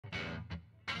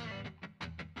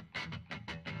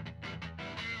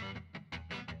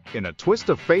In a twist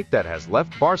of fate that has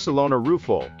left Barcelona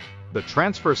rueful, the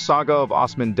transfer saga of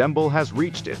Osman Dembele has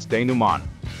reached its denouement.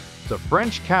 The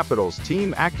French capital's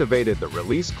team activated the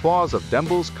release clause of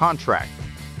Dembele's contract,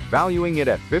 valuing it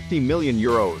at €50 million,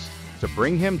 to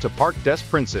bring him to Parc des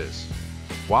Princes.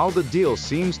 While the deal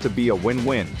seems to be a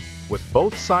win-win, with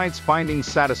both sides finding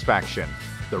satisfaction,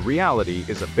 the reality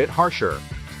is a bit harsher.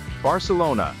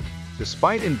 Barcelona,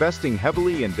 despite investing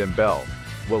heavily in Dembele,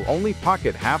 will only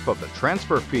pocket half of the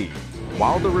transfer fee,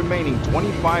 while the remaining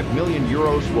 €25 million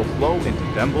will flow into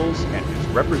Dembele's and his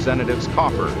representatives'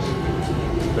 coffers.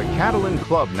 The Catalan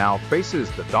club now faces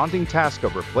the daunting task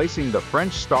of replacing the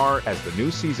French star as the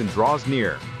new season draws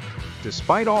near.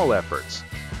 Despite all efforts,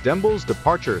 Dembele's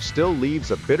departure still leaves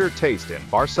a bitter taste in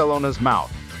Barcelona's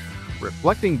mouth.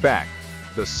 Reflecting back,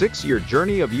 the 6-year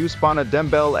journey of Osman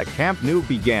Dembele at Camp Nou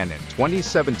began in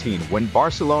 2017 when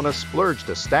Barcelona splurged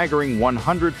a staggering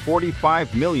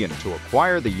 €145 million to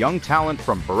acquire the young talent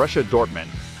from Borussia Dortmund.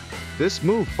 This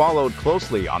move followed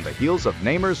closely on the heels of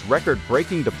Neymar's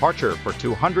record-breaking departure for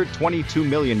 €222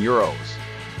 million.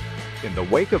 In the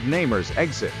wake of Neymar's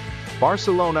exit,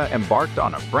 Barcelona embarked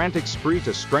on a frantic spree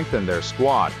to strengthen their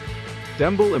squad.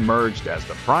 Dembele emerged as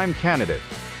the prime candidate,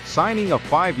 signing a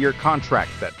 5-year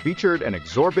contract that featured an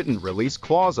exorbitant release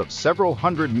clause of several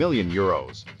 €100 million,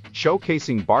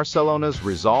 showcasing Barcelona's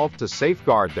resolve to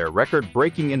safeguard their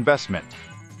record-breaking investment.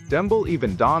 Dembele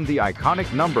even donned the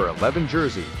iconic number 11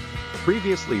 jersey,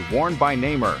 previously worn by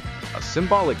Neymar, a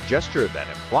symbolic gesture that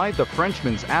implied the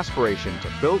Frenchman's aspiration to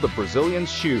fill the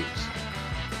Brazilian's shoes.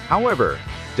 However,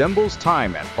 Dembele's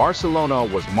time at Barcelona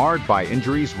was marred by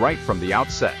injuries right from the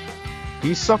outset.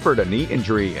 He suffered a knee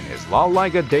injury in his La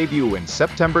Liga debut in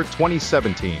September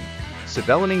 2017,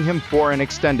 sidelining him for an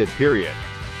extended period.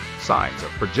 Signs of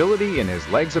fragility in his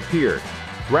legs appeared,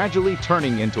 gradually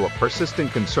turning into a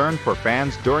persistent concern for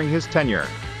fans during his tenure.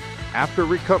 After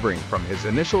recovering from his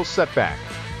initial setback,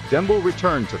 Dembele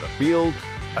returned to the field,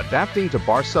 adapting to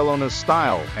Barcelona's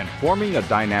style and forming a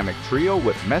dynamic trio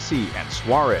with Messi and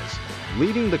Suarez,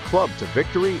 leading the club to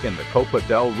victory in the Copa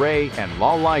del Rey and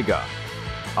La Liga.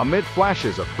 Amid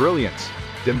flashes of brilliance,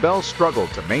 Dembele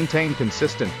struggled to maintain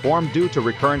consistent form due to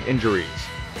recurrent injuries.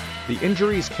 The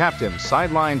injuries kept him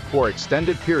sidelined for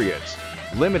extended periods,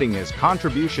 limiting his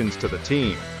contributions to the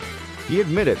team. He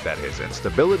admitted that his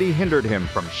instability hindered him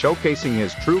from showcasing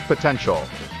his true potential.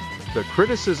 The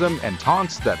criticism and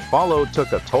taunts that followed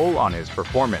took a toll on his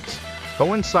performance,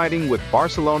 coinciding with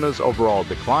Barcelona's overall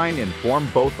decline in form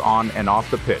both on and off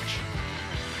the pitch.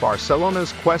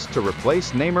 Barcelona's quest to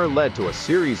replace Neymar led to a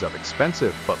series of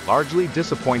expensive but largely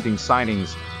disappointing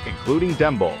signings, including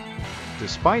Dembele.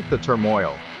 Despite the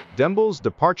turmoil, Dembele's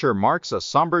departure marks a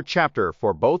somber chapter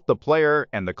for both the player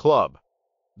and the club.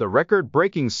 The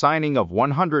record-breaking signing of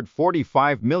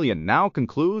 €145 million now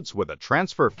concludes with a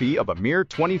transfer fee of a mere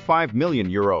 €25 million,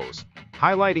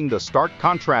 highlighting the stark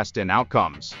contrast in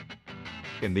outcomes.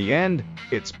 In the end,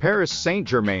 it's Paris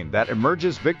Saint-Germain that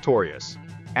emerges victorious,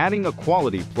 adding a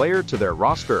quality player to their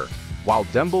roster, while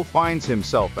Dembele finds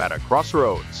himself at a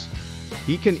crossroads.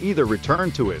 He can either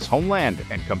return to his homeland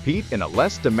and compete in a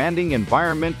less demanding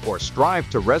environment or strive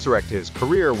to resurrect his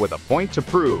career with a point to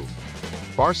prove.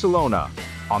 Barcelona,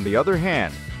 on the other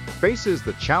hand, faces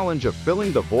the challenge of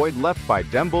filling the void left by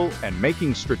Dembele and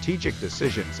making strategic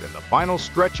decisions in the final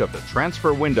stretch of the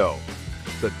transfer window.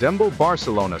 The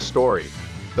Dembele-Barcelona story,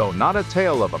 though not a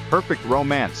tale of a perfect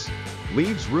romance,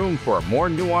 leaves room for a more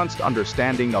nuanced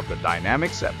understanding of the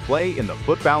dynamics at play in the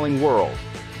footballing world.